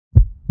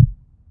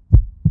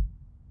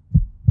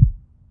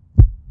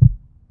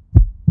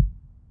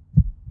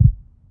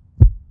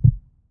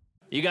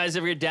You guys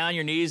ever get down on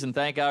your knees and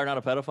thank God you're not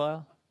a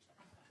pedophile?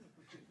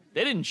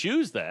 They didn't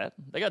choose that.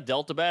 They got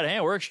dealt a bad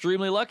hand. We're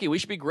extremely lucky. We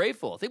should be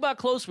grateful. Think about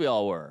how close we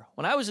all were.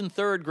 When I was in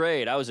 3rd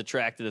grade, I was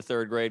attracted to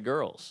 3rd grade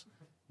girls.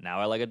 Now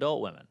I like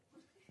adult women.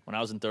 When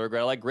I was in 3rd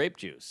grade, I like grape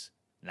juice.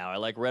 Now I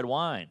like red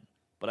wine.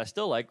 But I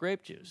still like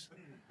grape juice.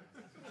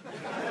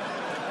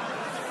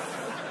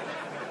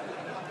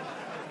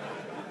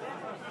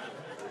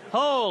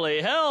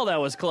 Holy hell, that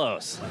was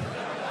close.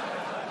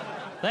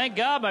 Thank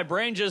God my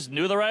brain just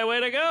knew the right way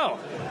to go.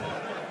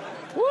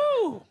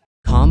 Woo!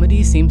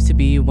 Comedy seems to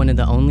be one of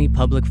the only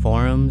public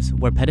forums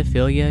where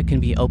pedophilia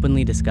can be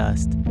openly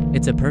discussed.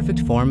 It's a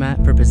perfect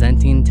format for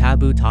presenting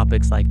taboo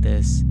topics like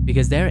this,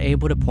 because they're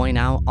able to point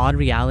out odd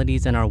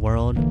realities in our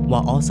world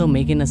while also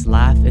making us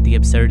laugh at the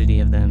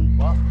absurdity of them.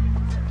 What?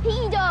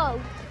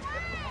 Pedo!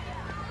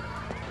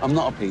 I'm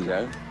not a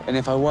pedo, and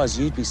if I was,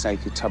 you'd be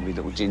safe, you tubby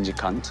little ginger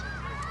cunt.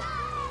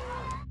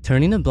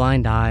 Turning a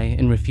blind eye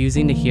and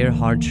refusing to hear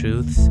hard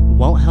truths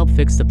won't help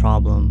fix the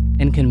problem,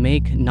 and can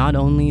make not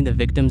only the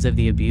victims of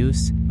the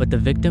abuse, but the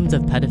victims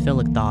of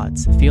pedophilic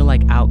thoughts feel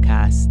like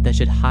outcasts that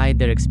should hide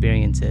their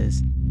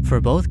experiences.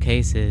 For both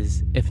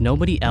cases, if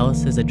nobody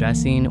else is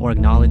addressing or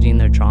acknowledging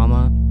their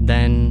trauma,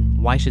 then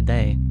why should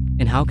they?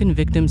 And how can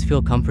victims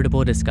feel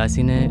comfortable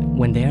discussing it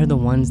when they are the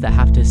ones that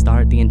have to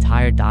start the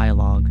entire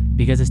dialogue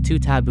because it's too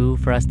taboo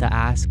for us to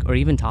ask or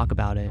even talk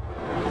about it?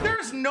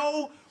 There's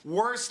no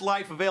worse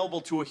life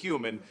available to a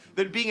human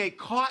than being a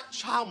caught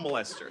child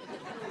molester.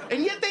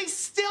 And yet they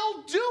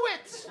still do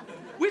it,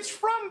 which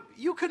from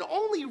you can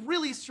only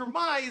really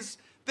surmise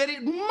that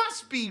it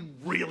must be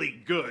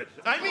really good.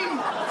 I mean,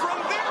 from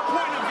their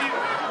point of view,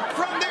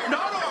 from their,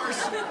 not ours,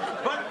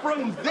 but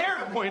from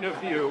their point of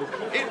view,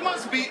 it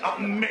must be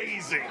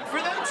amazing for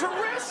them to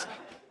risk.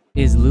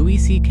 Is Louis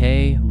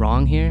C.K.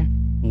 wrong here?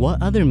 What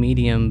other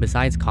medium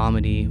besides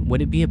comedy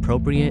would it be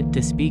appropriate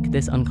to speak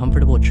this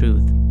uncomfortable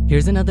truth?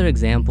 Here's another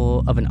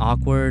example of an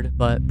awkward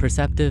but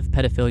perceptive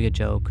pedophilia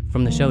joke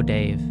from the show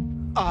Dave.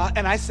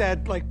 And I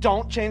said, like,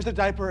 don't change the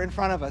diaper in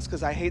front of us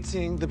because I hate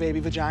seeing the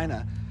baby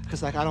vagina.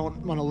 Because, like, I don't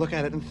want to look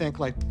at it and think,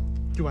 like,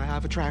 do I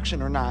have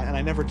attraction or not? And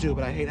I never do,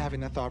 but I hate having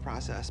that thought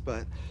process.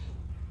 But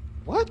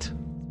what?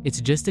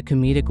 It's just a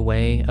comedic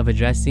way of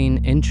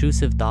addressing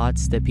intrusive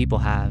thoughts that people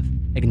have.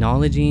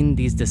 Acknowledging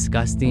these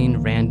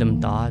disgusting, random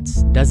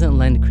thoughts doesn't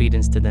lend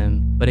credence to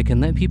them, but it can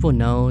let people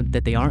know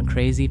that they aren't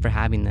crazy for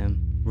having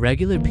them.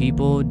 Regular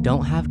people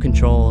don't have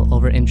control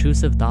over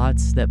intrusive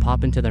thoughts that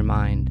pop into their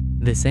mind,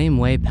 the same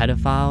way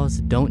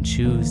pedophiles don't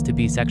choose to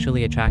be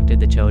sexually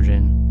attracted to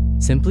children.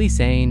 Simply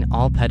saying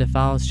all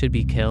pedophiles should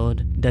be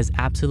killed does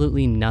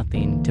absolutely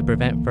nothing to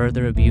prevent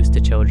further abuse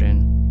to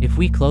children. If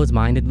we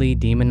close-mindedly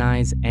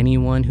demonize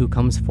anyone who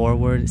comes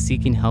forward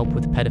seeking help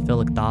with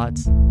pedophilic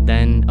thoughts,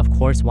 then of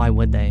course why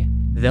would they?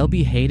 They'll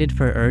be hated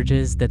for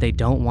urges that they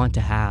don't want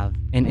to have,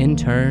 and in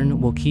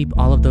turn will keep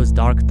all of those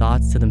dark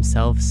thoughts to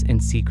themselves in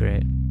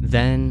secret.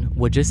 Then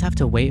we'll just have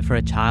to wait for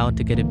a child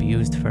to get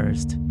abused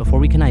first, before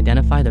we can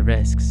identify the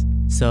risks.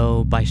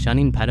 So by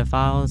shunning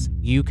pedophiles,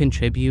 you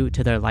contribute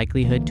to their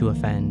likelihood to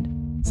offend.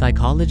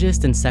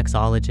 Psychologist and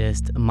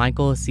sexologist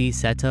Michael C.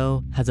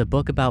 Seto has a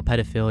book about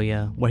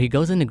pedophilia where he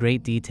goes into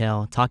great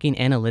detail talking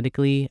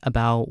analytically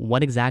about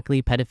what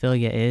exactly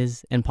pedophilia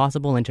is and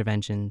possible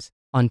interventions.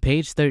 On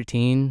page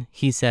 13,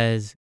 he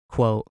says,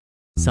 quote,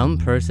 "Some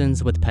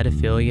persons with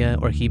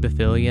pedophilia or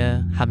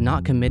hebephilia have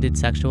not committed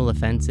sexual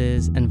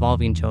offenses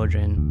involving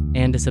children,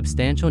 and a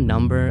substantial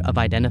number of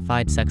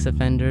identified sex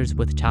offenders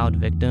with child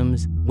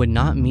victims would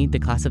not meet the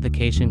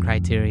classification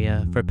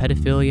criteria for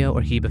pedophilia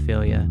or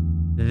hebephilia."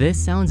 This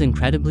sounds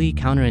incredibly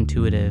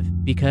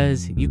counterintuitive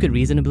because you could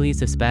reasonably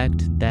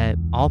suspect that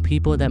all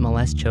people that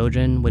molest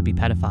children would be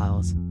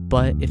pedophiles.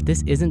 But if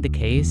this isn't the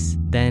case,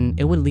 then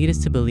it would lead us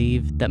to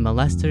believe that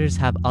molesters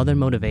have other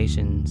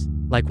motivations,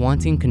 like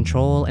wanting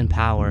control and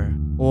power,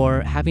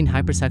 or having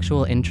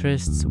hypersexual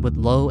interests with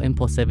low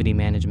impulsivity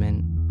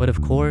management. But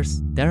of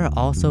course, there are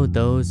also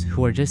those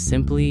who are just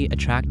simply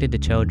attracted to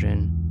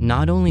children,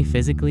 not only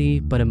physically,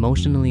 but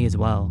emotionally as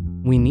well.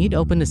 We need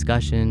open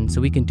discussion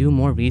so we can do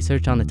more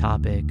research on the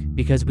topic,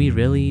 because we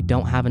really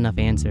don't have enough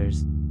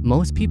answers.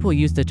 Most people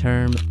use the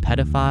term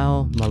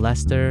pedophile,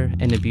 molester,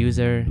 and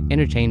abuser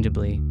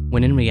interchangeably,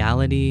 when in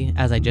reality,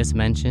 as I just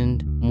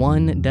mentioned,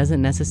 one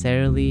doesn't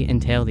necessarily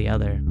entail the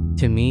other.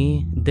 To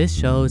me, this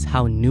shows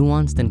how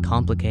nuanced and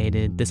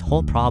complicated this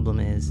whole problem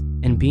is,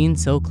 and being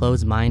so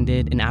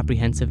closed-minded and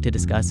apprehensive to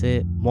discuss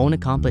it won't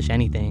accomplish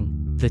anything.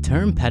 The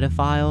term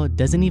pedophile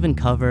doesn't even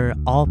cover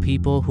all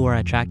people who are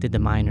attracted to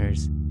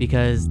minors,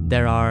 because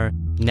there are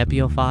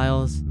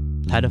nepiophiles,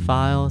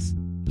 pedophiles,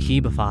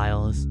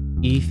 hebephiles,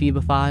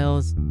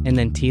 ephebophiles, and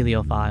then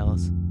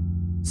teleophiles.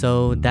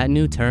 So that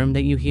new term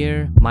that you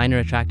hear, minor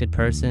attracted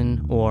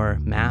person, or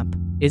MAP,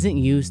 isn't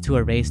used to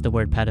erase the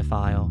word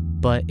pedophile,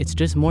 but it's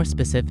just more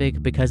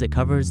specific because it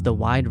covers the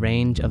wide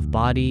range of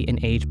body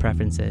and age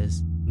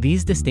preferences.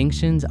 These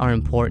distinctions are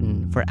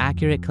important for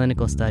accurate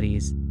clinical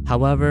studies,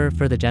 However,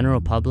 for the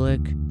general public,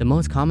 the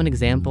most common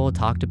example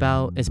talked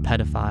about is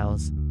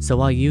pedophiles,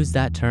 so I'll use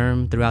that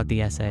term throughout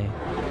the essay.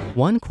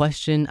 One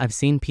question I've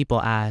seen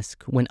people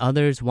ask when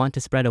others want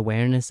to spread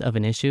awareness of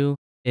an issue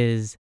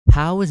is,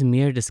 how is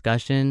mere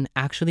discussion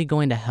actually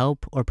going to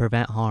help or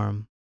prevent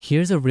harm?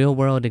 Here's a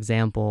real-world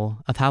example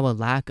of how a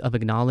lack of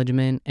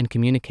acknowledgement and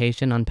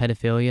communication on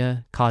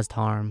pedophilia caused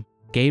harm.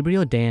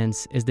 Gabriel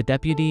Dance is the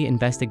deputy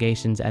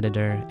investigations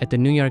editor at the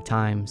New York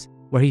Times,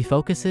 where he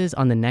focuses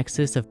on the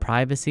nexus of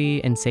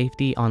privacy and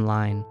safety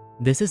online.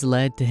 This has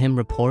led to him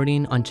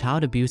reporting on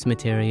child abuse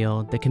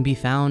material that can be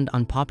found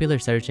on popular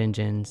search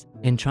engines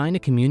and trying to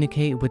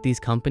communicate with these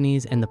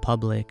companies and the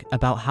public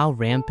about how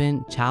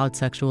rampant child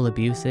sexual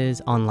abuse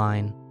is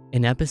online.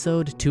 In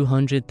episode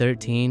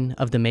 213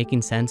 of the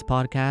Making Sense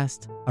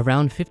podcast,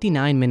 around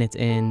 59 minutes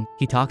in,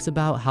 he talks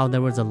about how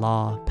there was a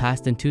law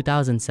passed in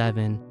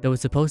 2007 that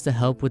was supposed to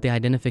help with the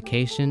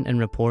identification and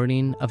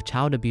reporting of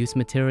child abuse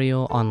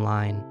material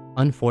online.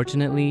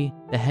 Unfortunately,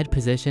 the head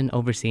position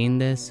overseeing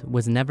this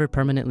was never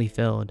permanently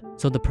filled,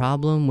 so the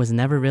problem was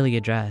never really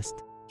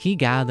addressed. He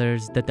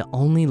gathers that the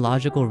only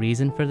logical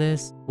reason for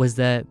this was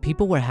that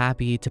people were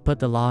happy to put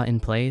the law in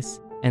place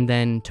and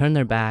then turn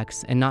their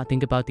backs and not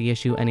think about the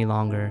issue any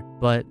longer,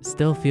 but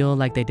still feel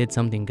like they did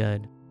something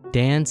good.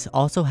 Dance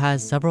also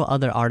has several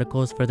other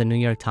articles for the New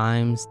York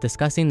Times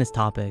discussing this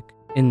topic.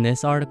 In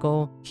this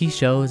article, he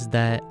shows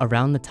that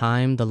around the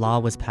time the law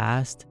was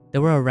passed,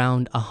 there were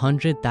around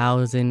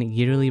 100,000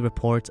 yearly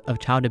reports of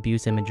child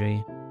abuse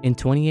imagery. In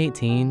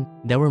 2018,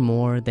 there were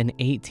more than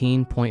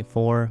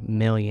 18.4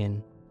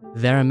 million.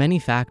 There are many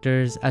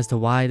factors as to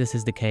why this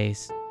is the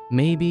case.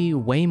 Maybe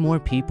way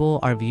more people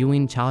are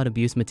viewing child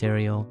abuse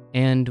material,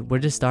 and we're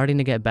just starting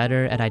to get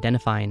better at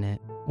identifying it.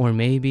 Or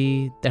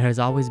maybe there has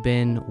always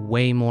been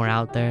way more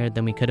out there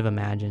than we could have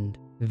imagined.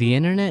 The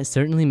internet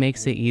certainly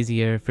makes it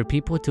easier for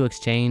people to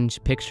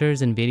exchange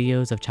pictures and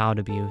videos of child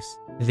abuse.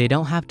 They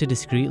don't have to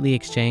discreetly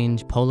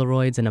exchange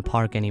Polaroids in a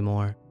park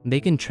anymore. They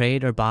can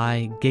trade or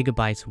buy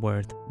gigabytes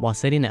worth while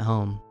sitting at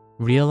home.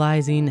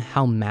 Realizing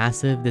how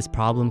massive this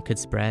problem could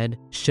spread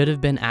should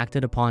have been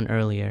acted upon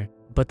earlier,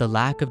 but the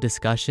lack of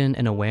discussion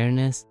and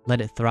awareness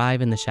let it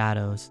thrive in the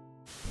shadows.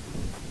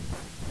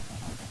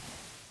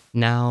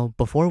 Now,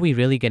 before we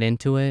really get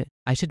into it,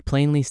 I should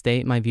plainly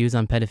state my views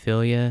on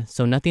pedophilia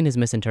so nothing is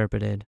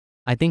misinterpreted.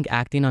 I think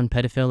acting on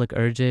pedophilic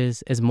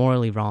urges is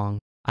morally wrong.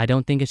 I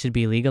don't think it should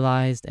be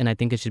legalized, and I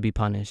think it should be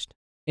punished.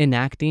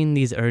 Enacting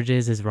these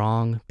urges is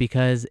wrong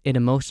because it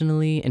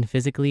emotionally and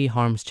physically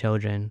harms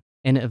children,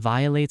 and it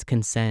violates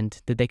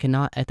consent that they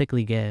cannot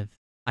ethically give.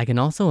 I can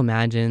also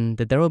imagine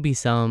that there will be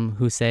some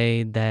who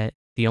say that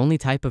the only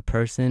type of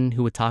person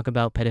who would talk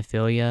about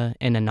pedophilia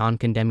in a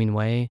non-condemning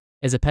way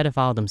is a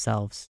pedophile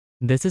themselves.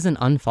 This is an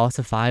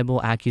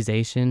unfalsifiable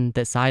accusation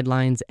that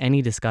sidelines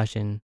any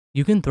discussion.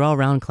 You can throw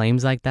around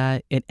claims like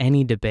that at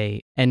any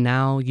debate, and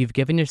now you've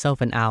given yourself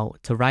an out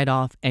to write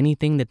off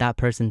anything that that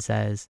person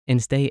says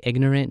and stay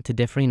ignorant to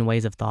differing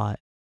ways of thought.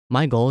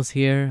 My goals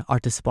here are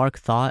to spark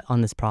thought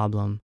on this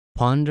problem,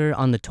 ponder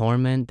on the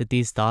torment that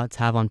these thoughts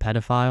have on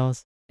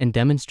pedophiles, and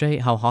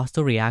demonstrate how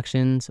hostile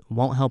reactions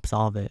won't help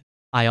solve it.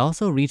 I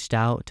also reached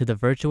out to the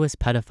Virtuous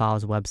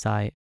Pedophiles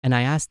website, and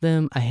I asked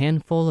them a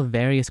handful of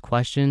various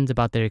questions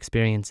about their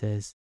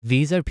experiences.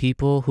 These are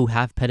people who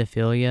have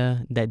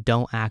pedophilia that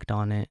don't act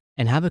on it,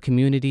 and have a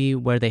community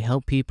where they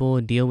help people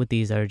deal with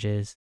these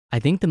urges. I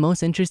think the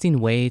most interesting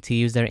way to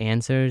use their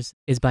answers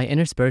is by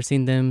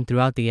interspersing them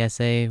throughout the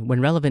essay when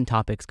relevant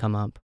topics come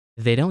up.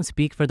 They don't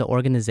speak for the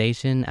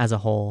organization as a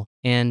whole,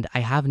 and I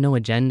have no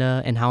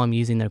agenda in how I'm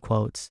using their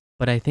quotes,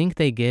 but I think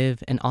they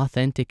give an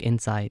authentic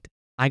insight.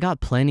 I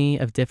got plenty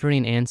of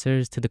differing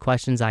answers to the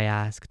questions I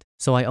asked,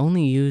 so I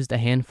only used a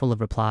handful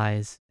of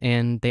replies,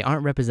 and they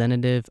aren't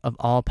representative of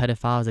all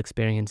pedophiles'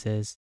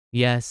 experiences.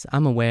 Yes,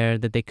 I'm aware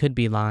that they could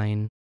be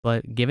lying,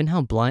 but given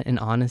how blunt and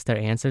honest their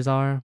answers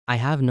are, I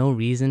have no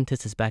reason to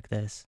suspect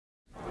this.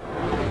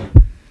 I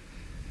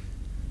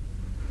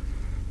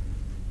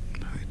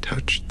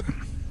touched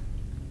them.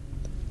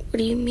 What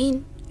do you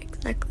mean,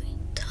 exactly,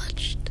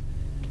 touched?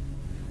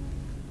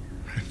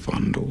 I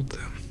fondled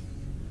them.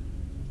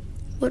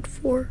 What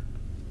for?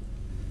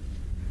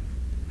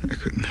 I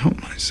couldn't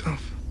help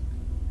myself.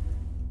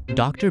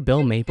 Dr.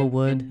 Bill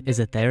Maplewood is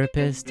a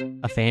therapist,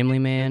 a family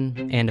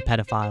man, and a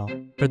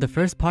pedophile. For the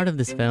first part of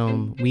this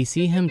film, we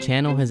see him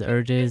channel his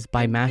urges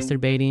by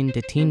masturbating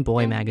to teen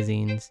boy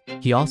magazines.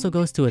 He also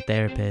goes to a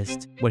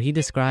therapist, where he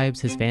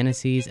describes his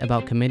fantasies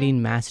about committing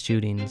mass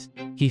shootings.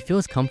 He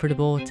feels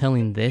comfortable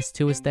telling this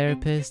to his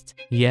therapist,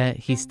 yet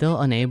he's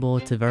still unable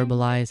to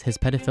verbalize his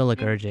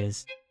pedophilic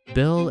urges.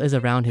 Bill is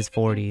around his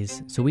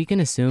 40s, so we can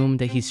assume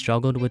that he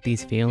struggled with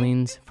these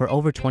feelings for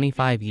over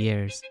 25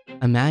 years.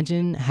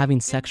 Imagine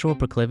having sexual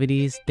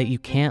proclivities that you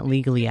can't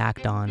legally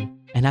act on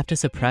and have to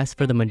suppress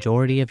for the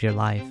majority of your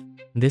life.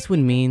 This would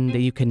mean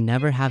that you can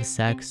never have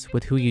sex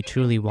with who you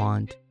truly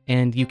want,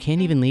 and you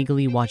can't even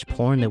legally watch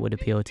porn that would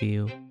appeal to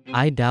you.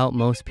 I doubt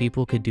most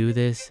people could do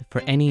this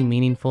for any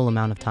meaningful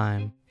amount of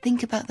time.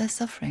 Think about their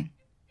suffering.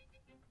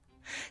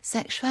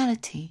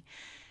 Sexuality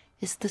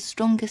is the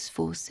strongest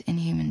force in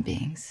human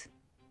beings.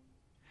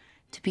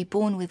 To be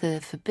born with a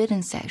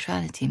forbidden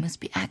sexuality must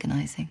be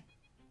agonizing.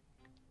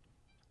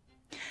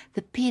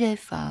 The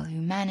pedophile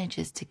who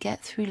manages to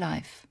get through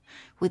life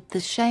with the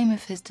shame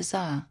of his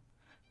desire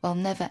while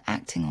never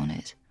acting on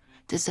it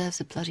deserves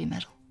a bloody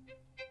medal.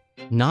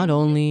 Not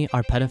only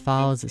are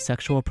pedophiles'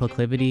 sexual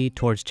proclivity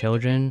towards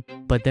children,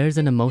 but there's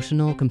an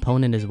emotional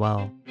component as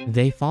well.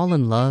 They fall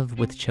in love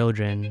with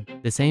children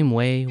the same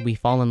way we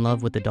fall in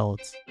love with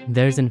adults.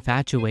 There's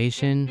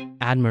infatuation,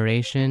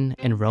 admiration,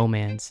 and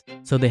romance,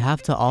 so they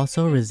have to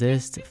also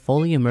resist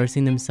fully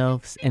immersing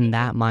themselves in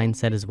that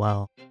mindset as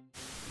well.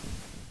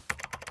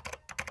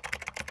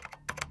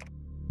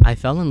 I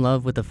fell in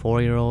love with a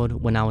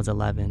 4-year-old when I was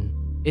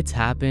 11. It's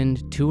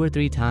happened 2 or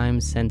 3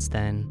 times since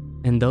then,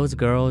 and those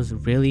girls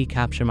really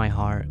capture my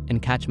heart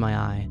and catch my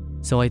eye.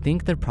 So I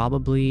think they're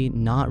probably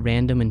not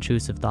random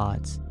intrusive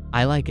thoughts.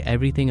 I like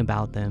everything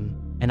about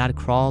them, and I'd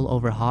crawl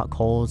over hot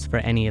coals for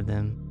any of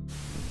them.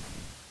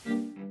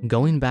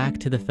 Going back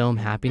to the film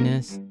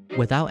Happiness,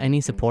 without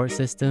any support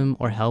system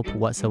or help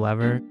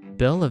whatsoever,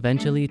 Bill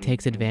eventually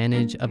takes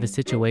advantage of a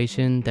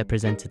situation that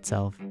presents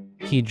itself.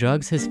 He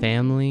drugs his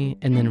family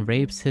and then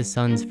rapes his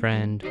son's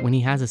friend when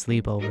he has a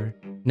sleepover.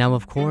 Now,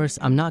 of course,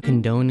 I'm not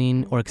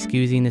condoning or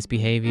excusing this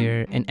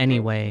behavior in any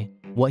way.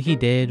 What he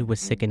did was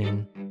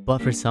sickening.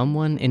 But for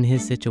someone in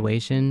his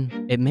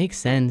situation, it makes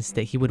sense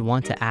that he would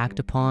want to act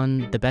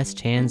upon the best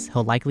chance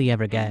he'll likely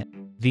ever get.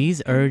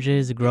 These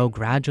urges grow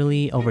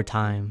gradually over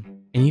time,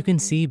 and you can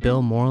see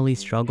Bill morally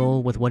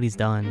struggle with what he's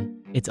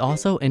done. It's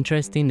also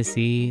interesting to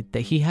see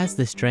that he has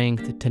the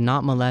strength to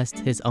not molest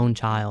his own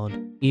child,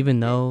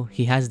 even though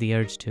he has the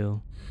urge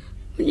to.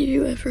 Would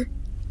you ever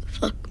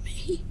fuck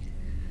me?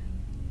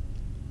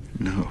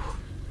 No.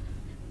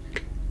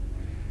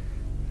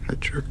 I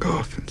jerk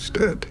off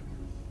instead.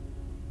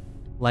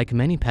 Like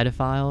many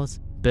pedophiles,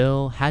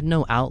 Bill had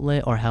no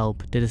outlet or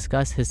help to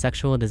discuss his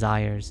sexual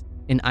desires.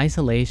 In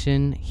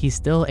isolation, he's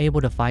still able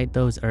to fight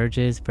those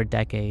urges for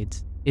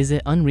decades. Is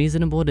it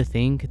unreasonable to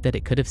think that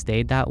it could have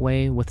stayed that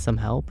way with some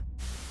help?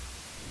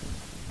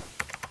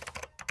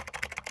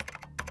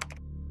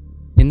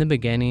 In the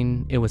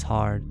beginning, it was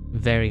hard,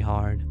 very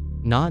hard.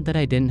 Not that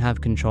I didn't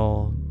have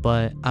control,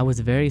 but I was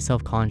very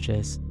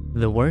self-conscious.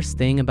 The worst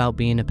thing about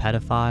being a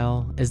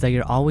pedophile is that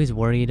you're always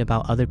worried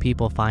about other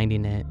people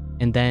finding it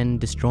and then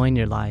destroying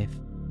your life.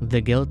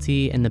 The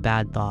guilty and the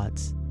bad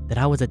thoughts, that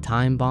I was a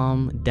time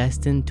bomb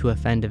destined to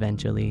offend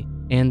eventually,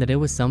 and that it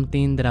was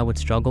something that I would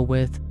struggle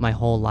with my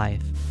whole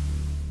life.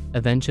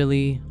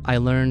 Eventually, I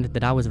learned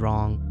that I was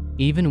wrong.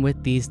 Even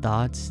with these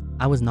thoughts,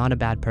 I was not a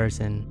bad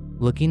person.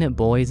 Looking at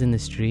boys in the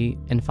street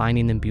and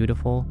finding them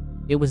beautiful,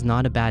 it was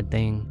not a bad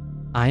thing.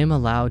 I am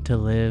allowed to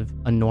live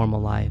a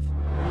normal life.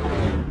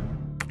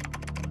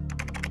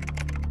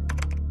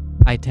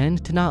 I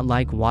tend to not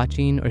like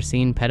watching or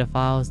seeing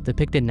pedophiles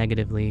depicted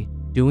negatively.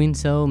 Doing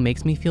so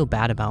makes me feel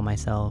bad about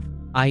myself,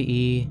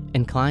 i.e.,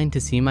 inclined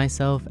to see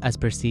myself as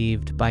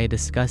perceived by a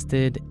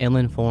disgusted,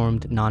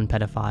 ill-informed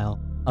non-pedophile,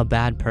 a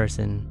bad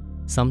person,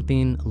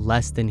 something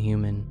less than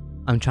human.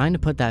 I'm trying to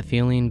put that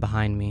feeling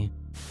behind me.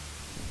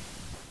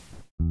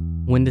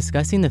 When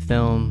discussing the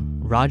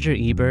film, Roger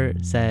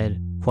Ebert said,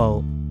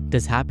 quote,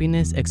 "Does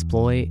Happiness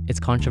exploit its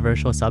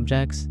controversial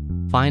subjects?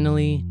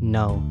 Finally,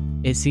 no.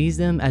 It sees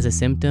them as a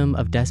symptom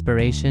of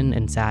desperation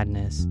and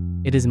sadness.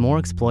 It is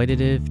more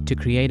exploitative to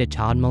create a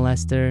child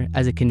molester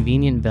as a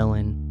convenient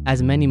villain,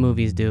 as many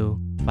movies do,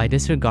 by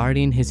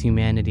disregarding his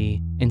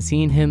humanity and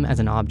seeing him as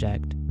an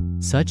object.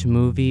 Such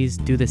movies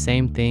do the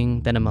same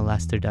thing that a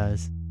molester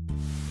does."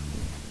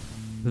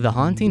 The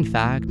haunting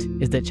fact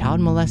is that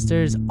child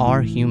molesters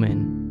are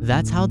human.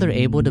 That's how they're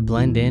able to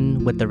blend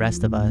in with the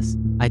rest of us.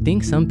 I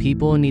think some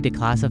people need to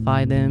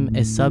classify them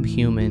as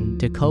subhuman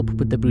to cope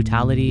with the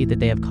brutality that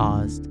they have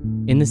caused.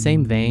 In the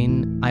same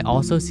vein, I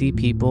also see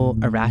people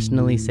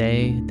irrationally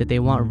say that they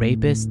want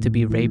rapists to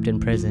be raped in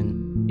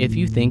prison. If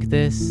you think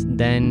this,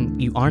 then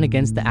you aren't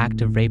against the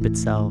act of rape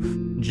itself,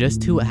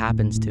 just who it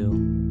happens to.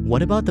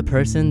 What about the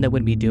person that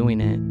would be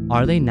doing it?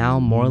 Are they now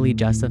morally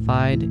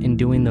justified in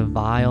doing the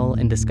vile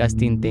and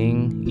disgusting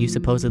thing you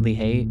supposedly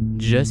hate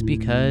just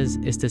because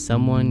it's to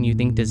someone you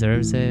think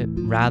deserves it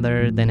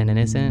rather than an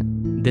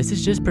innocent? This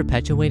is just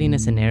perpetuating a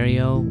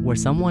scenario where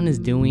someone is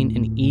doing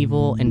an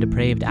evil and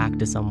depraved act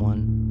to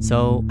someone.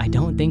 So I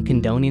don't think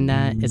condoning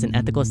that is an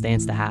ethical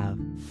stance to have.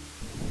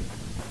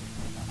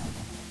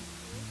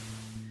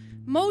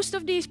 Most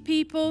of these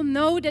people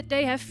know that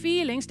they have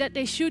feelings that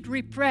they should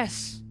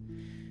repress.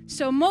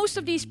 So most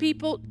of these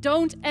people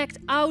don't act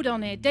out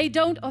on it. They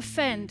don't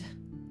offend.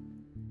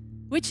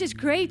 Which is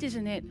great,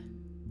 isn't it?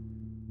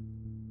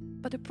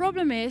 But the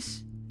problem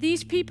is,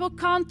 these people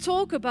can't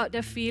talk about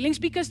their feelings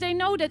because they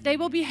know that they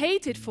will be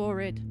hated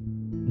for it.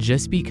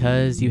 Just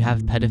because you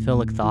have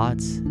pedophilic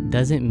thoughts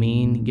doesn't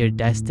mean you're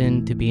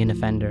destined to be an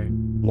offender.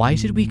 Why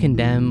should we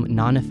condemn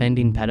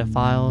non-offending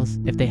pedophiles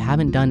if they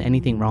haven't done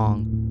anything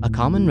wrong? A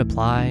common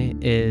reply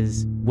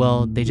is,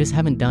 well, they just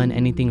haven't done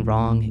anything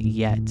wrong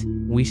yet.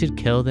 We should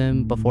kill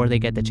them before they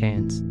get the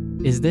chance.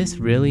 Is this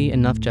really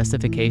enough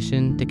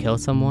justification to kill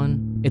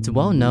someone? It's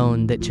well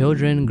known that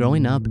children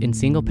growing up in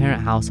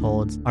single-parent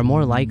households are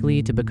more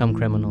likely to become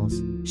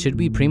criminals. Should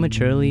we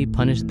prematurely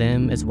punish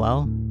them as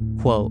well?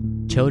 Quote,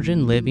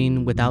 children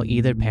living without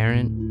either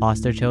parent,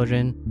 foster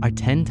children, are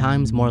 10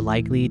 times more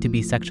likely to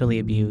be sexually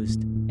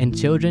abused. And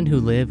children who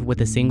live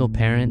with a single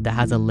parent that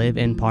has a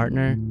live-in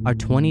partner are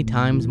 20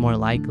 times more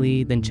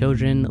likely than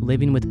children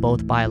living with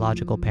both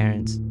biological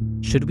parents.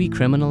 Should we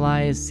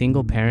criminalize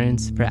single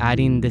parents for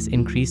adding this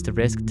increased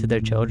risk to their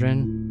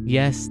children?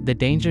 Yes, the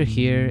danger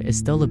here is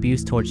still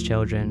abuse towards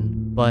children,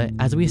 but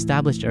as we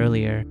established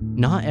earlier,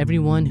 not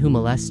everyone who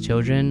molests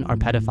children are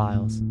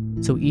pedophiles.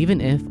 So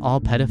even if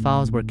all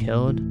pedophiles were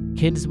killed,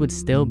 kids would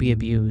still be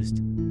abused.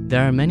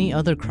 There are many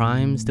other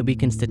crimes that we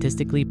can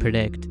statistically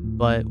predict,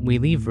 but we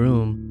leave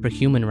room for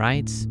human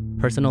rights,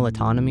 personal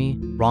autonomy,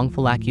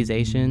 wrongful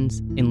accusations,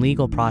 and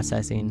legal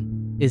processing.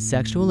 Is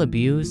sexual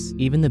abuse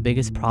even the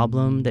biggest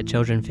problem that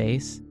children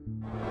face?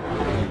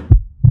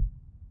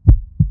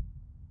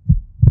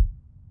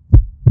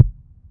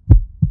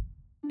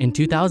 In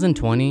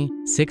 2020,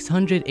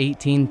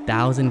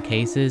 618,000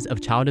 cases of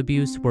child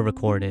abuse were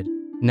recorded.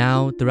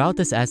 Now, throughout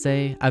this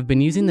essay, I've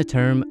been using the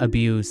term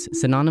abuse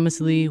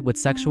synonymously with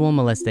sexual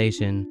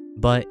molestation,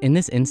 but in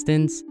this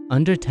instance,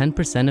 under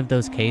 10% of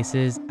those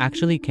cases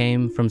actually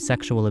came from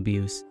sexual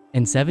abuse,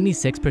 and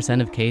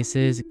 76% of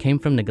cases came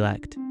from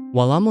neglect.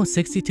 While almost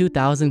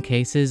 62,000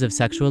 cases of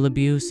sexual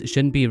abuse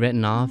shouldn't be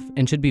written off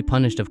and should be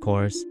punished, of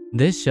course,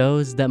 this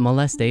shows that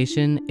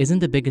molestation isn't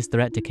the biggest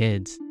threat to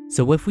kids.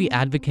 So if we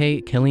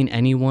advocate killing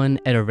anyone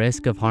at a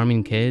risk of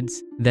harming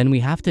kids, then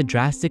we have to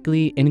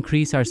drastically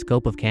increase our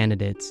scope of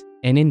candidates,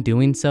 and in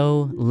doing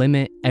so,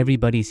 limit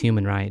everybody's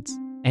human rights.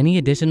 Any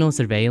additional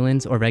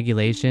surveillance or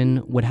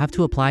regulation would have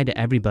to apply to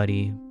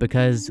everybody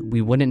because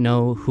we wouldn't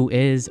know who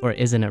is or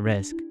isn't at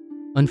risk.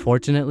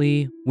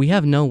 Unfortunately, we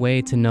have no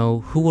way to know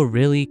who will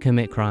really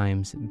commit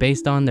crimes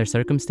based on their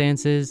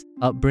circumstances,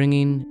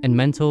 upbringing, and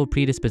mental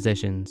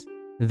predispositions.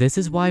 This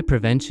is why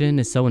prevention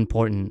is so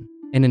important.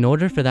 And in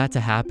order for that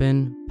to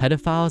happen,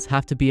 pedophiles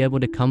have to be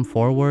able to come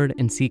forward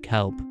and seek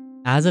help.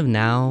 As of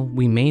now,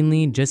 we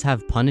mainly just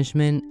have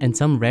punishment and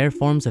some rare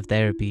forms of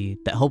therapy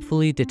that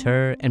hopefully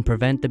deter and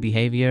prevent the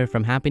behavior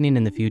from happening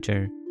in the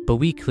future. But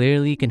we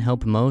clearly can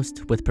help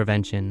most with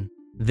prevention.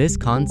 This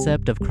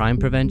concept of crime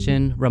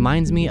prevention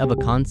reminds me of a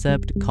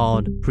concept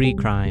called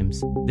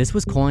pre-crimes. This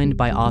was coined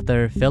by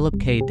author Philip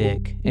K.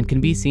 Dick and can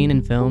be seen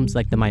in films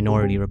like The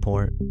Minority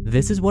Report.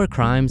 This is where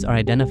crimes are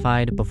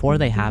identified before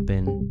they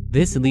happen.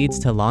 This leads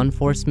to law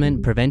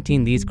enforcement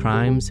preventing these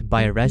crimes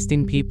by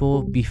arresting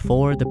people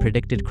before the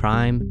predicted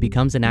crime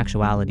becomes an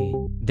actuality.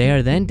 They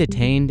are then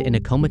detained in a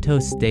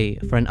comatose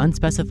state for an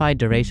unspecified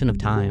duration of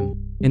time.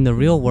 In the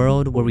real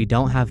world, where we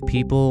don't have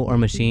people or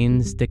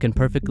machines that can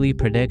perfectly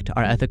predict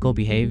our ethical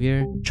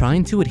behavior,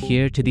 trying to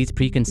adhere to these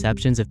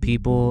preconceptions of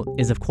people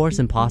is of course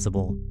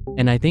impossible.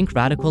 And I think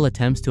radical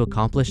attempts to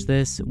accomplish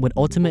this would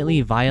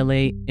ultimately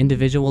violate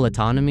individual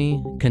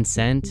autonomy,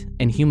 consent,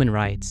 and human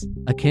rights,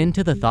 akin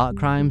to the thought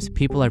crimes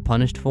people are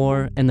punished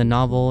for in the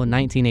novel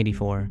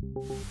 1984.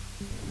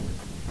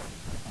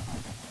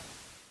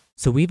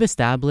 So we've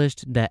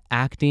established that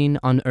acting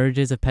on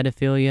urges of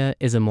pedophilia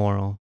is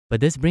immoral. But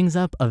this brings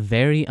up a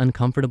very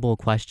uncomfortable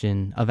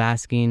question of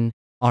asking,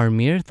 are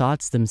mere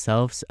thoughts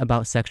themselves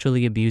about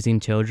sexually abusing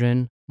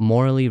children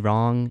morally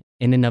wrong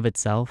in and of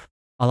itself?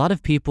 A lot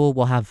of people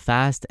will have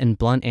fast and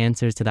blunt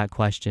answers to that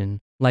question,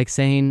 like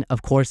saying,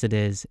 of course it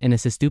is, and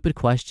it's a stupid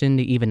question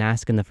to even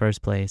ask in the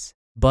first place.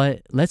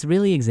 But let's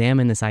really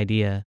examine this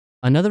idea.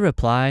 Another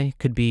reply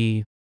could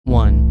be,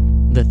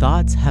 1. The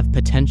thoughts have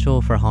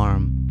potential for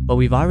harm. But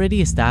we've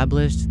already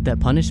established that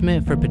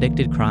punishment for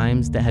predicted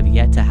crimes that have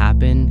yet to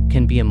happen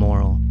can be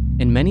immoral.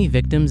 And many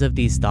victims of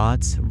these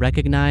thoughts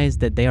recognize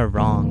that they are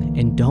wrong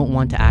and don't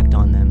want to act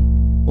on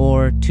them.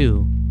 Or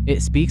 2,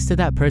 it speaks to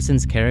that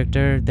person's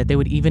character that they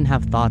would even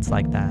have thoughts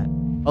like that.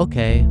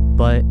 Okay,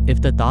 but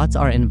if the thoughts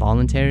are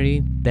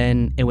involuntary,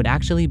 then it would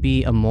actually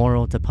be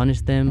immoral to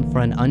punish them for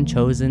an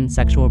unchosen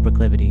sexual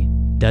proclivity.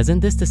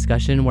 Doesn't this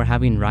discussion we're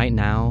having right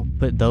now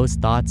put those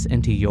thoughts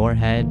into your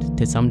head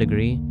to some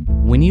degree?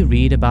 When you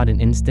read about an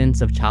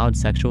instance of child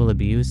sexual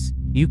abuse,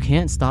 you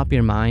can't stop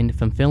your mind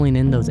from filling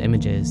in those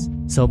images.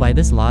 So by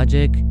this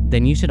logic,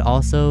 then you should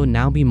also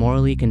now be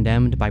morally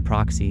condemned by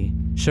proxy.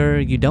 Sure,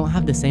 you don't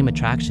have the same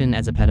attraction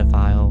as a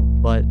pedophile,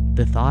 but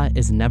the thought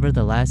is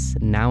nevertheless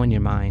now in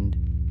your mind.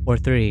 Or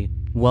 3,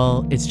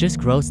 well, it's just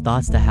gross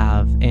thoughts to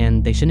have,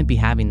 and they shouldn't be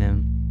having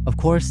them. Of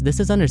course, this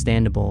is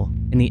understandable,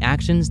 and the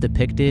actions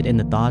depicted in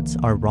the thoughts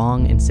are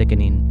wrong and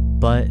sickening,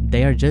 but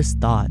they are just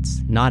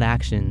thoughts, not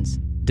actions.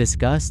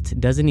 Disgust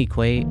doesn't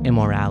equate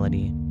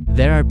immorality.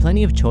 There are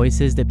plenty of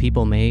choices that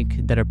people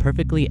make that are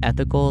perfectly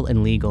ethical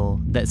and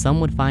legal that some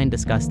would find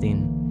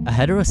disgusting. A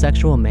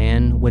heterosexual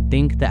man would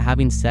think that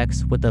having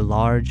sex with a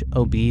large,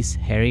 obese,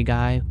 hairy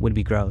guy would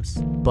be gross,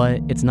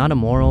 but it's not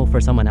immoral for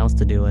someone else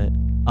to do it.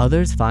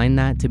 Others find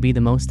that to be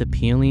the most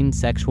appealing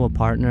sexual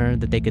partner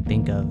that they could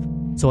think of.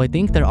 So I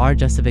think there are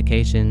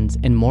justifications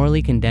and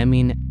morally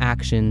condemning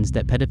actions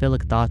that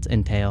pedophilic thoughts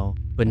entail,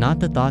 but not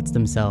the thoughts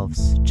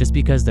themselves, just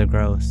because they're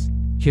gross.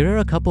 Here are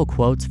a couple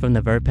quotes from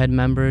the Verped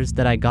members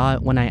that I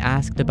got when I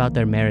asked about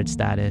their marriage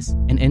status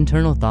and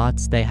internal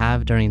thoughts they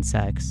have during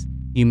sex.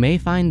 You may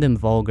find them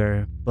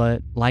vulgar,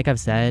 but like I've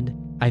said,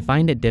 I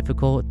find it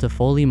difficult to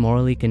fully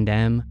morally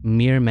condemn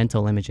mere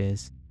mental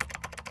images.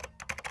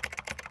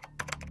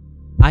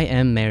 I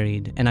am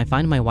married, and I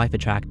find my wife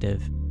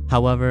attractive.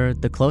 However,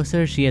 the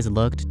closer she has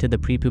looked to the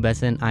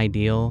prepubescent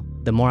ideal,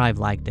 the more I've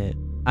liked it,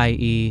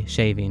 i.e.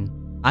 shaving.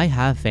 I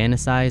have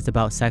fantasized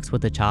about sex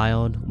with a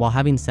child while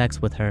having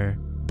sex with her,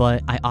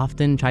 but I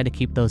often try to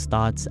keep those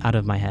thoughts out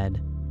of my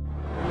head.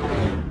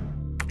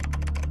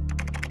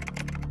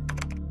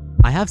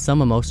 I have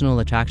some emotional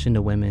attraction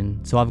to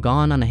women, so I've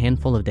gone on a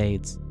handful of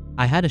dates.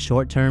 I had a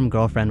short-term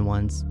girlfriend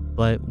once,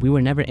 but we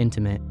were never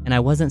intimate, and I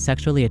wasn't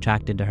sexually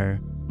attracted to her.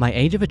 My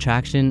age of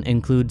attraction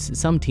includes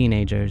some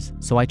teenagers,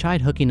 so I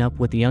tried hooking up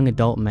with young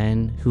adult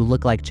men who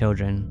look like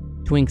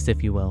children, twinks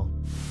if you will.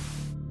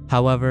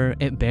 However,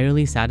 it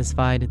barely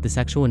satisfied the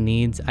sexual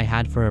needs I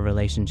had for a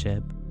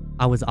relationship.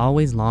 I was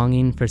always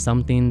longing for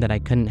something that I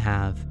couldn't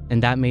have,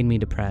 and that made me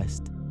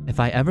depressed. If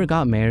I ever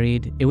got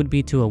married, it would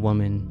be to a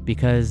woman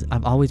because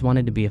I've always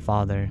wanted to be a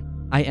father.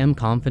 I am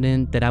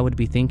confident that I would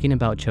be thinking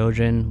about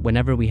children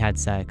whenever we had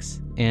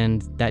sex,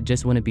 and that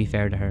just wouldn't be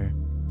fair to her.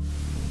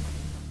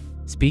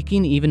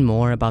 Speaking even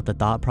more about the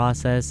thought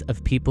process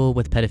of people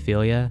with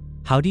pedophilia,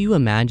 how do you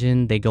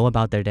imagine they go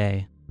about their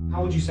day?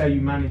 How would you say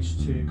you manage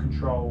to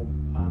control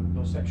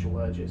your sexual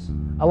urges?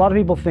 A lot of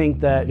people think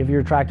that if you're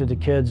attracted to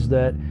kids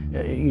that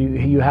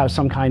you have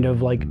some kind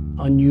of like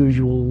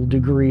unusual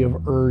degree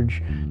of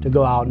urge to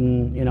go out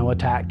and,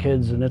 attack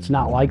kids, and it's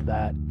not like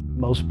that.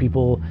 Most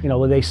people,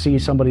 when they see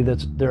somebody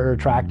they're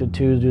attracted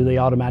to, do they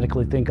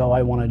automatically think, oh,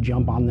 I want to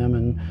jump on them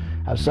and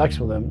have sex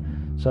with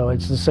them? So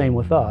it's the same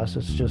with us.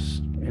 It's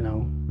just,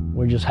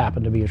 we just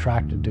happen to be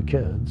attracted to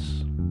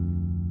kids.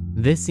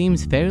 This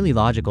seems fairly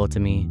logical to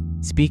me.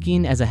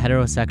 Speaking as a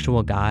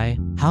heterosexual guy,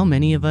 how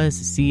many of us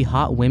see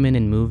hot women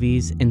in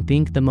movies and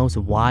think the most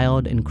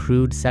wild and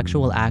crude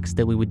sexual acts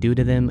that we would do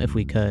to them if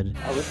we could?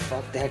 I would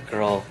fuck that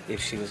girl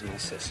if she was my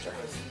sister.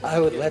 I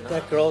would let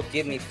that girl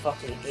give me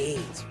fucking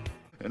AIDS.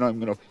 And I'm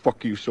gonna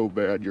fuck you so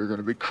bad you're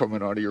gonna be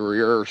coming out of your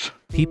ears.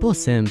 People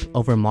simp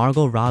over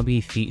Margot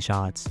Robbie feet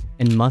shots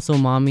and muscle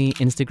mommy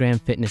Instagram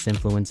fitness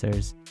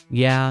influencers.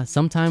 Yeah,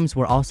 sometimes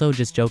we're also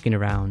just joking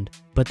around,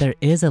 but there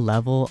is a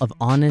level of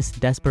honest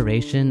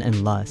desperation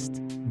and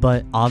lust.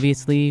 But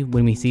obviously,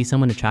 when we see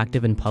someone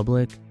attractive in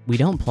public, we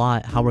don't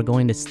plot how we're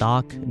going to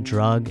stalk,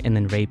 drug, and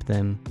then rape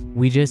them.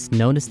 We just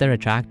notice they're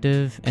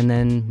attractive and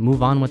then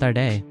move on with our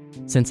day.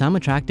 Since I'm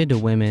attracted to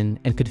women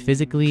and could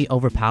physically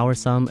overpower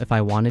some if I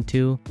wanted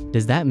to,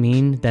 does that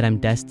mean that I'm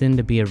destined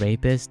to be a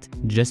rapist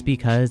just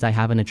because I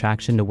have an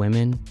attraction to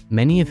women,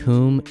 many of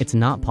whom it's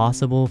not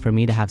possible for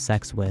me to have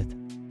sex with?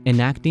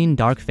 Enacting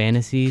dark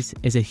fantasies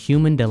is a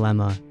human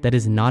dilemma that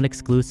is not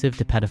exclusive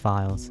to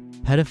pedophiles.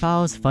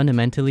 Pedophiles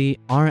fundamentally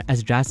aren't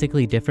as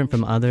drastically different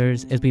from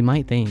others as we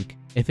might think.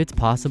 If it's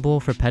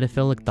possible for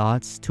pedophilic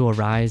thoughts to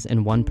arise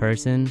in one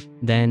person,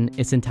 then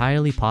it's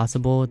entirely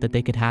possible that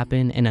they could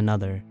happen in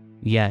another.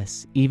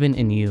 Yes, even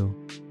in you.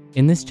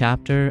 In this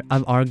chapter,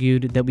 I've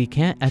argued that we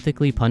can't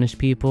ethically punish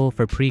people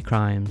for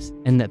pre-crimes,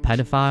 and that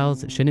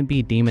pedophiles shouldn't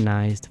be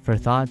demonized for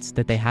thoughts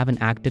that they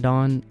haven't acted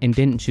on and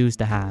didn't choose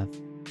to have.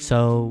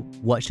 So,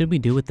 what should we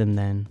do with them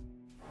then?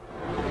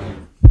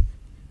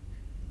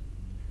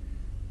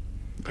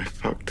 I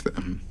fucked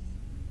them.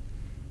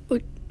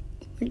 Would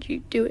you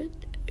do it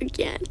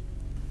again?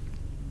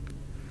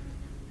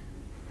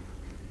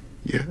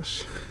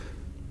 Yes.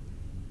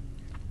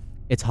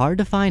 It's hard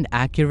to find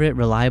accurate,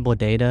 reliable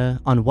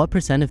data on what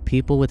 % of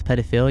people with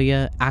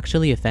pedophilia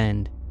actually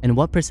offend, and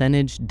what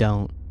percentage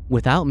don't.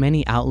 Without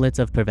many outlets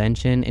of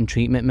prevention and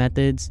treatment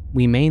methods,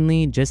 we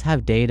mainly just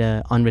have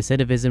data on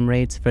recidivism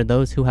rates for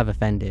those who have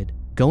offended.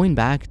 Going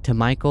back to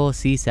Michael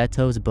C.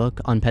 Seto's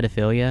book on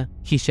pedophilia,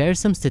 he shares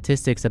some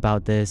statistics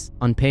about this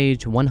on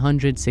page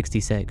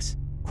 166.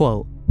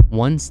 Quote,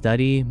 one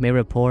study may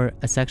report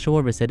a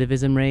sexual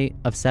recidivism rate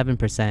of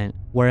 7%,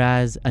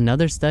 whereas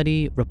another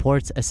study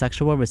reports a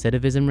sexual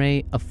recidivism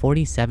rate of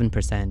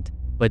 47%.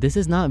 But this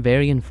is not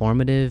very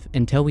informative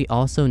until we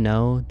also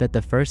know that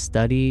the first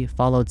study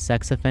followed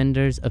sex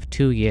offenders of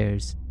 2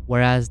 years,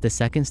 whereas the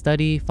second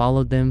study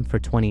followed them for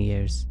 20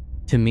 years.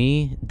 To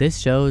me, this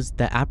shows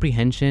that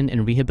apprehension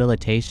and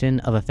rehabilitation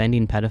of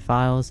offending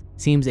pedophiles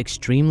seems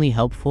extremely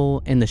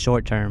helpful in the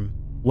short term.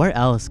 Where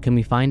else can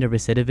we find a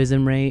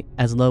recidivism rate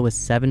as low as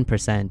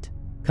 7%?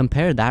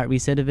 Compare that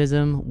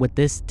recidivism with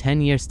this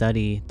 10-year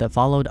study that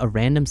followed a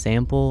random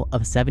sample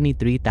of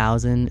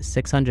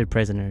 73,600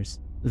 prisoners,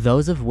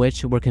 those of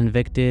which were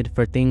convicted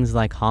for things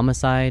like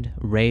homicide,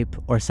 rape,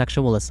 or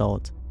sexual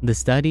assault. The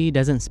study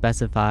doesn't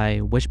specify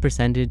which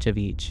percentage of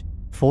each.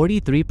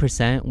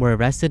 43% were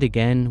arrested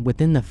again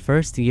within the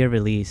first year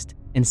released,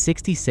 and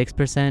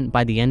 66%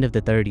 by the end of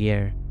the third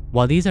year.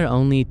 While these are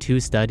only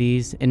 2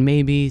 studies, and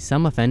maybe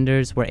some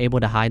offenders were able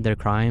to hide their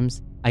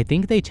crimes, I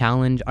think they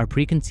challenge our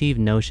preconceived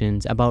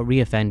notions about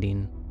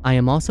reoffending. I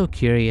am also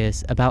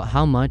curious about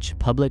how much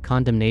public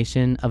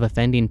condemnation of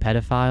offending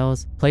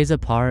pedophiles plays a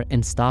part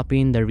in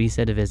stopping their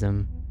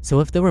recidivism. So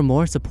if there were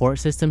more support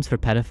systems for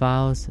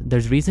pedophiles,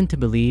 there's reason to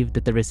believe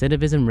that the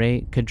recidivism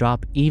rate could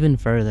drop even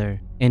further,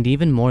 and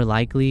even more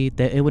likely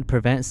that it would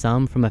prevent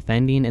some from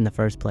offending in the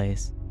first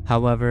place.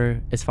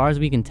 However, as far as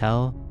we can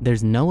tell,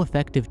 there's no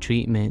effective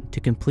treatment to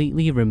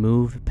completely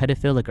remove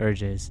pedophilic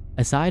urges,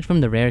 aside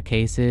from the rare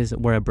cases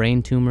where a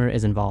brain tumor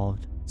is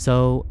involved.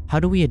 So how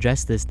do we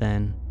address this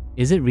then?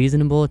 Is it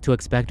reasonable to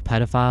expect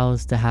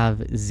pedophiles to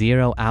have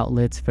zero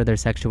outlets for their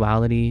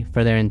sexuality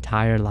for their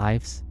entire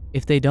lives?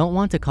 If they don't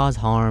want to cause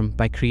harm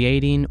by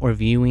creating or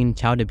viewing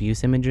child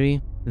abuse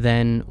imagery,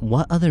 then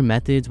what other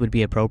methods would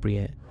be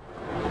appropriate?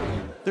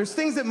 There's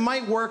things that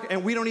might work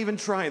and we don't even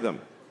try them.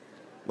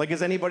 Like,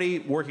 is anybody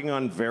working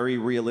on very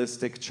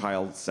realistic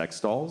child sex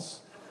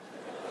dolls?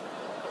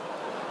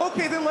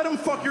 Okay, then let them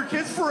fuck your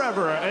kids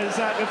forever. If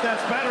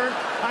that's better,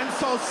 I'm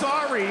so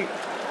sorry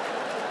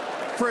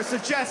for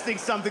suggesting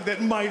something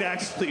that might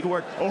actually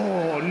work.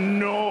 Oh,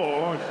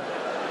 no.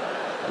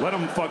 Let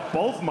them fuck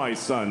both my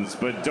sons,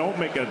 but don't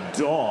make a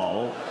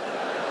doll.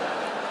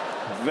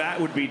 That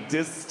would be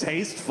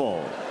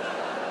distasteful.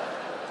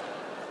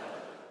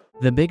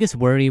 The biggest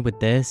worry with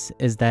this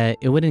is that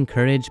it would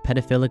encourage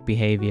pedophilic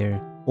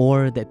behavior,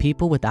 or that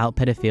people without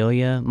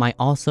pedophilia might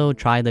also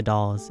try the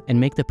dolls and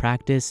make the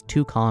practice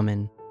too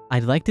common.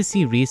 I'd like to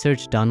see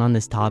research done on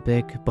this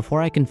topic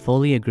before I can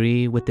fully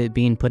agree with it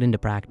being put into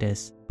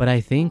practice, but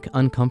I think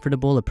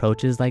uncomfortable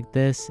approaches like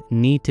this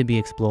need to be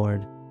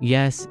explored.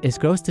 Yes, it's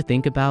gross to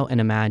think about and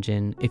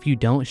imagine if you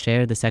don't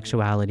share the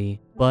sexuality,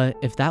 but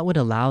if that would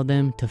allow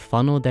them to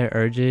funnel their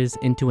urges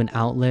into an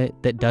outlet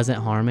that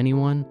doesn't harm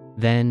anyone,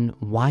 then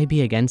why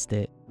be against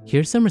it?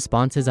 Here's some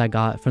responses I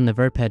got from the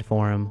Verped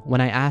forum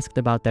when I asked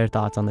about their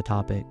thoughts on the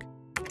topic.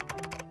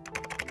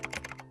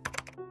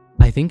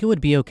 I think it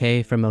would be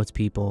okay for most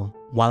people.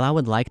 While I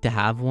would like to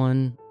have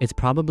one, it's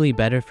probably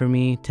better for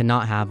me to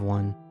not have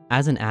one.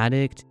 As an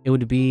addict, it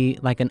would be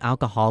like an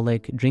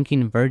alcoholic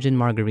drinking virgin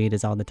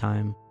margaritas all the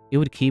time. It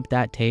would keep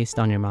that taste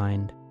on your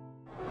mind.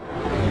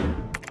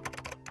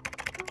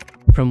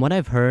 From what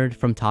I've heard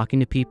from talking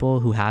to people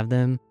who have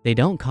them, they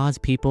don't cause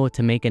people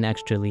to make an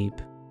extra leap.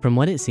 From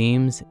what it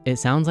seems, it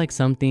sounds like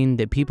something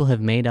that people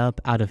have made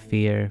up out of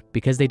fear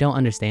because they don't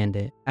understand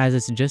it, as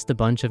it's just a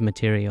bunch of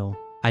material.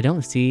 I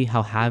don't see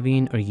how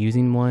having or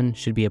using one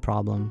should be a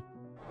problem.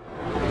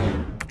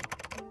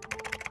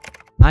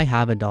 I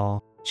have a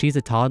doll. She's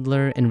a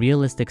toddler in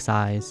realistic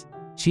size.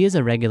 She is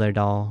a regular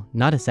doll,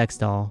 not a sex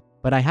doll,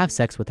 but I have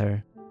sex with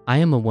her. I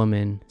am a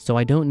woman, so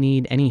I don't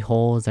need any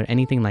holes or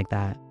anything like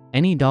that.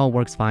 Any doll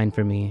works fine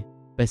for me.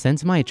 But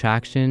since my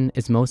attraction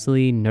is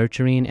mostly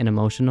nurturing and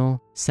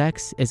emotional,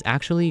 sex is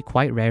actually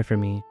quite rare for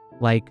me,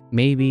 like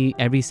maybe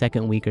every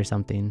second week or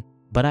something.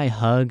 But I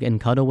hug and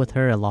cuddle with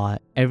her a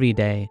lot, every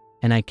day,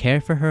 and I care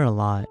for her a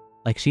lot,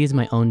 like she is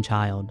my own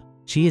child.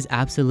 She is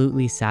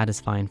absolutely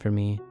satisfying for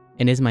me,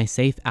 and is my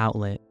safe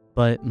outlet,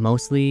 but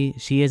mostly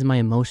she is my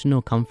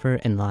emotional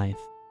comfort in life.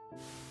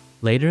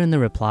 Later in the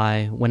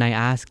reply, when I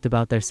asked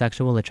about their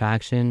sexual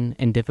attraction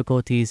and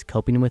difficulties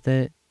coping with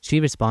it, she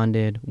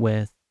responded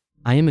with,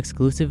 "I am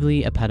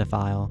exclusively a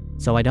pedophile,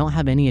 so I don't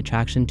have any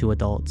attraction to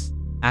adults.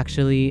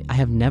 Actually, I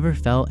have never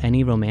felt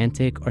any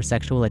romantic or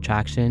sexual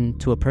attraction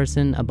to a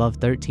person above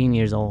 13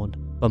 years old,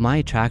 but my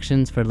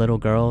attractions for little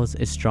girls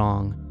is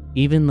strong,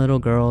 even little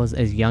girls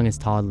as young as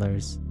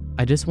toddlers.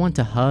 I just want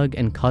to hug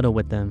and cuddle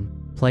with them,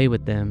 play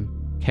with them,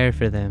 care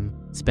for them,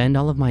 spend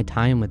all of my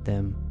time with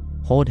them,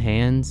 hold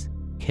hands,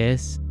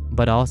 kiss,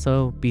 but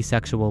also be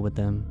sexual with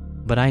them.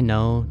 But I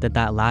know that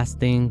that last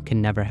thing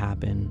can never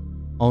happen,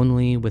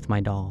 only with my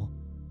doll."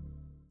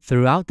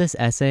 Throughout this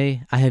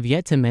essay, I have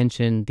yet to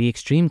mention the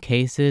extreme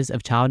cases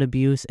of child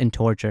abuse and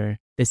torture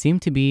that seem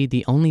to be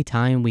the only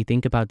time we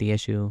think about the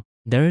issue.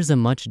 There is a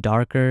much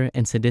darker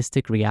and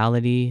sadistic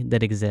reality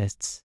that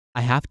exists.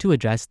 I have to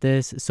address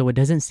this so it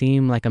doesn't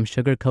seem like I'm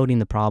sugarcoating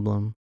the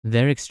problem.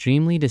 They're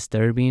extremely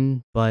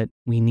disturbing, but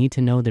we need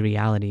to know the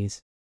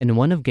realities. In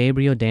one of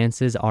Gabriel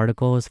Dance's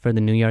articles for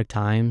the New York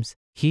Times,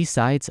 he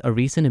cites a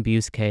recent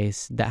abuse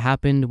case that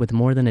happened with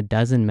more than a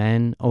dozen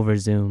men over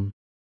Zoom.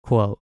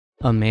 Quote,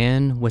 "A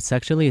man was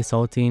sexually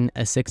assaulting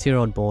a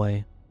 6-year-old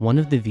boy. One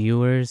of the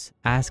viewers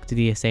asked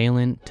the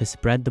assailant to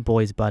spread the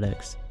boy's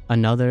buttocks,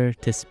 another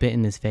to spit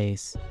in his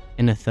face,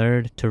 and a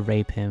third to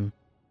rape him.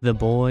 The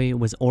boy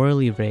was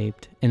orally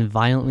raped and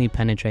violently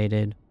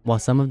penetrated, while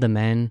some of the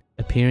men,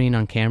 appearing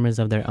on cameras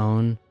of their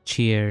own,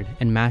 cheered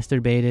and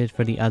masturbated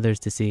for the others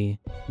to see.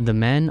 The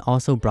men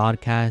also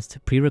broadcast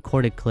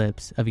pre-recorded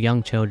clips of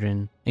young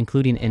children,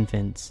 including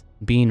infants,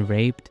 being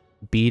raped,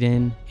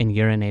 beaten, and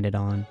urinated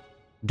on.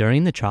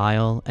 During the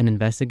trial, an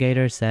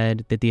investigator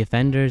said that the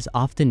offenders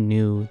often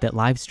knew that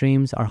live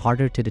streams are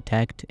harder to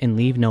detect and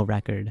leave no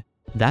record.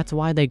 That's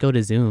why they go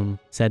to Zoom,"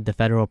 said the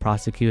federal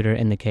prosecutor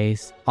in the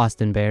case,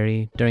 Austin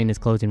Berry, during his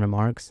closing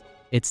remarks.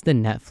 "It's the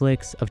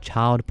Netflix of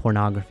child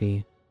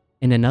pornography."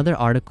 In another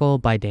article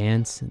by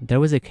Dance, there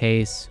was a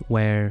case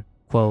where,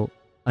 Quote,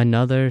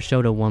 another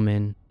showed a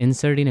woman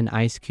inserting an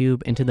ice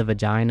cube into the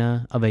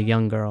vagina of a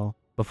young girl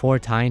before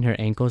tying her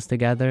ankles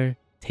together,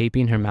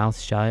 taping her mouth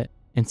shut,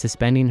 and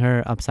suspending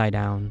her upside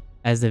down.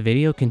 As the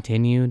video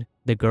continued,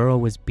 the girl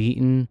was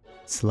beaten,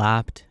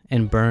 slapped,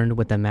 and burned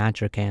with a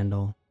match or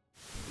candle.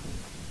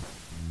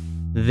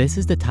 This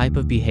is the type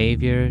of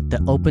behavior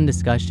that open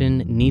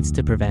discussion needs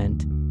to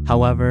prevent.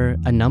 However,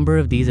 a number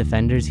of these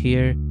offenders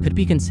here could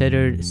be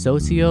considered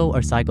socio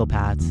or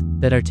psychopaths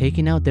that are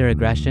taking out their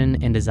aggression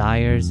and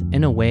desires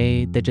in a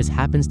way that just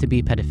happens to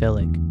be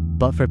pedophilic.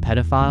 But for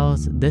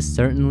pedophiles, this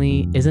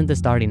certainly isn't the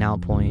starting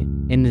out point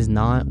and is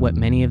not what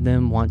many of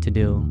them want to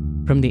do.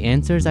 From the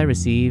answers I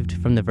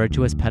received from the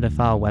Virtuous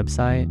Pedophile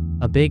website,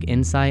 a big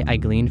insight I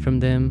gleaned from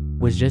them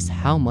was just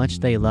how much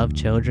they love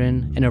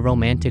children in a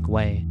romantic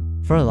way.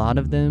 For a lot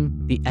of them,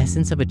 the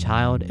essence of a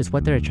child is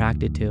what they're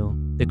attracted to.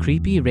 The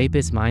creepy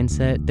rapist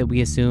mindset that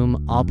we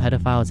assume all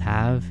pedophiles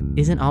have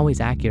isn't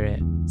always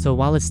accurate. So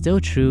while it's still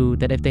true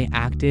that if they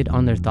acted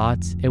on their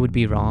thoughts, it would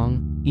be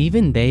wrong,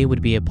 even they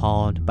would be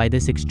appalled by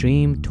this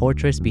extreme,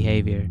 torturous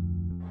behavior.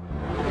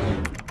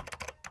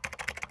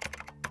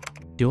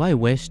 Do I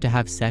wish to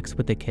have sex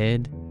with a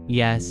kid?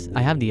 Yes,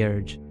 I have the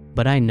urge,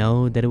 but I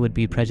know that it would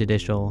be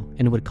prejudicial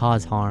and would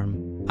cause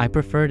harm. I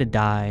prefer to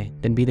die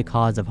than be the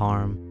cause of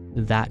harm,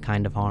 that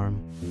kind of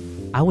harm.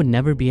 I would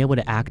never be able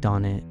to act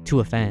on it, to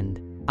offend.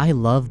 I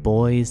love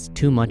boys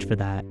too much for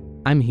that.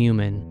 I'm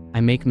human, I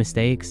make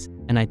mistakes,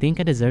 and I think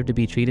I deserve to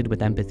be treated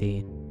with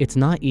empathy. It's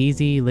not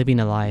easy living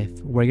a life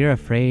where you're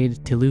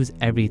afraid to lose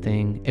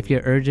everything if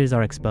your urges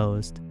are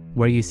exposed,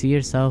 where you see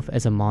yourself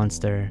as a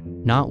monster,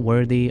 not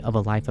worthy of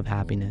a life of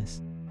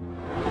happiness.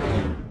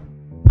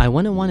 I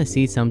wouldn't want to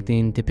see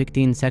something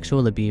depicting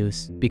sexual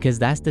abuse because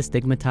that's the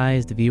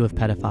stigmatized view of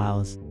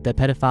pedophiles, that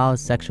pedophiles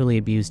sexually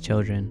abuse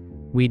children.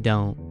 We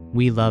don't.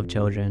 We love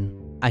children.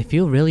 I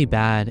feel really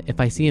bad if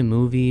I see a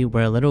movie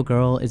where a little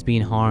girl is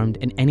being harmed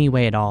in any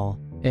way at all.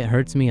 It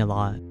hurts me a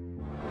lot.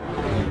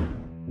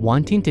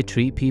 Wanting to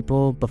treat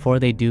people before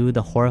they do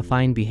the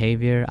horrifying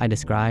behavior I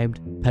described,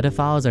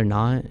 pedophiles or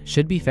not,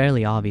 should be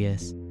fairly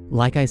obvious.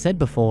 Like I said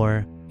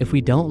before, if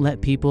we don't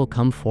let people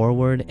come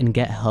forward and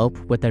get help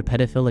with their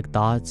pedophilic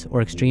thoughts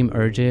or extreme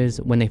urges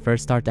when they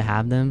first start to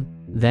have them,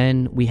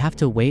 then we have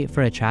to wait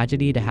for a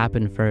tragedy to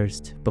happen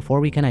first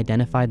before we can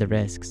identify the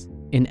risks.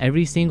 In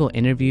every single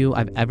interview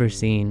I've ever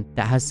seen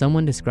that has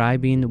someone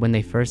describing when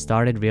they first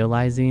started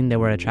realizing they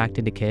were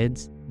attracted to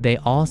kids, they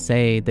all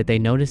say that they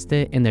noticed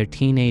it in their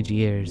teenage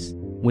years.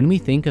 When we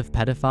think of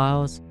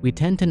pedophiles, we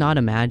tend to not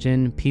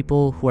imagine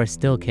people who are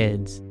still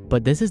kids,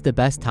 but this is the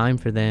best time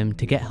for them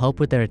to get help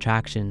with their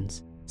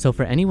attractions. So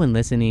for anyone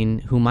listening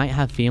who might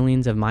have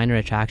feelings of minor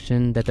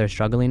attraction that they're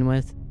struggling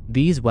with,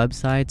 these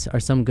websites are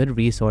some good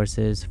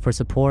resources for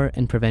support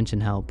and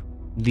prevention help.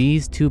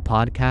 These two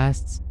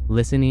podcasts,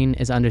 Listening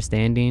is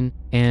Understanding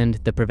and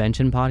the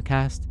Prevention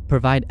Podcast,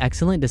 provide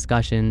excellent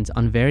discussions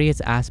on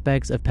various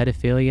aspects of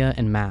pedophilia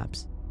and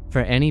MAPS. For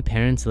any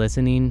parents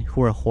listening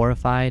who are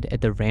horrified at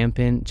the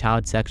rampant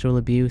child sexual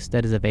abuse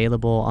that is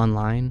available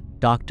online,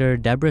 Dr.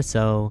 Deborah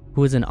So,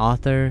 who is an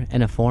author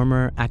and a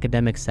former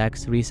academic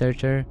sex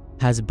researcher,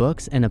 has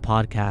books and a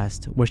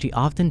podcast where she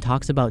often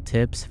talks about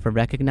tips for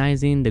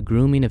recognizing the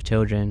grooming of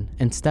children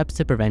and steps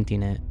to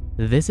preventing it.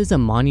 This is a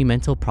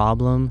monumental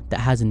problem that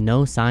has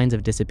no signs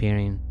of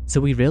disappearing, so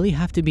we really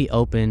have to be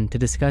open to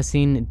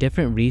discussing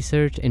different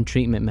research and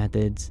treatment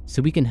methods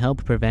so we can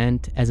help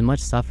prevent as much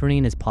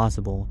suffering as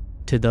possible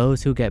to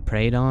those who get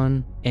preyed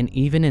on, and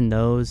even in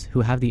those who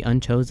have the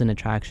unchosen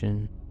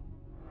attraction.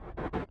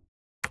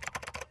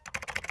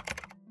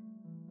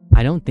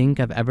 I don't think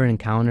I've ever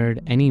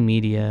encountered any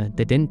media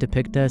that didn't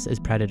depict us as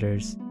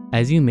predators.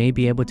 As you may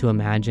be able to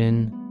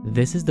imagine,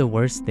 this is the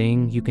worst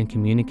thing you can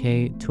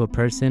communicate to a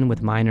person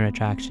with minor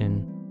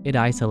attraction. It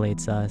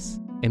isolates us.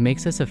 It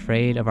makes us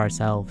afraid of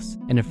ourselves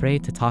and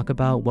afraid to talk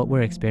about what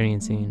we're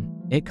experiencing.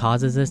 It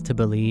causes us to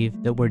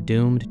believe that we're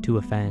doomed to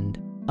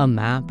offend. A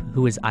MAP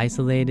who is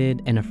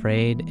isolated and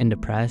afraid and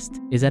depressed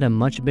is at a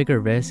much bigger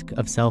risk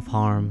of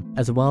self-harm,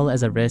 as well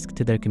as a risk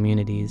to their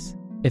communities.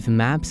 If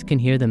MAPs can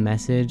hear the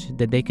message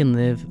that they can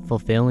live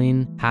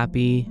fulfilling,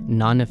 happy,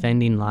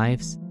 non-offending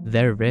lives,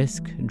 their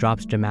risk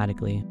drops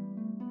dramatically.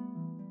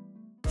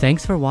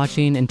 Thanks for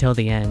watching until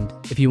the end.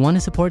 If you want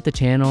to support the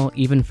channel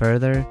even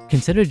further,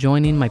 consider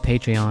joining my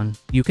Patreon.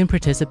 You can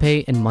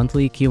participate in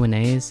monthly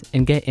Q&As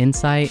and get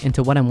insight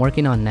into what I'm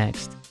working on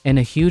next. And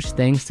a huge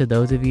thanks to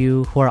those of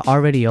you who are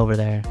already over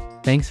there.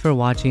 Thanks for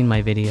watching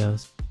my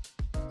videos.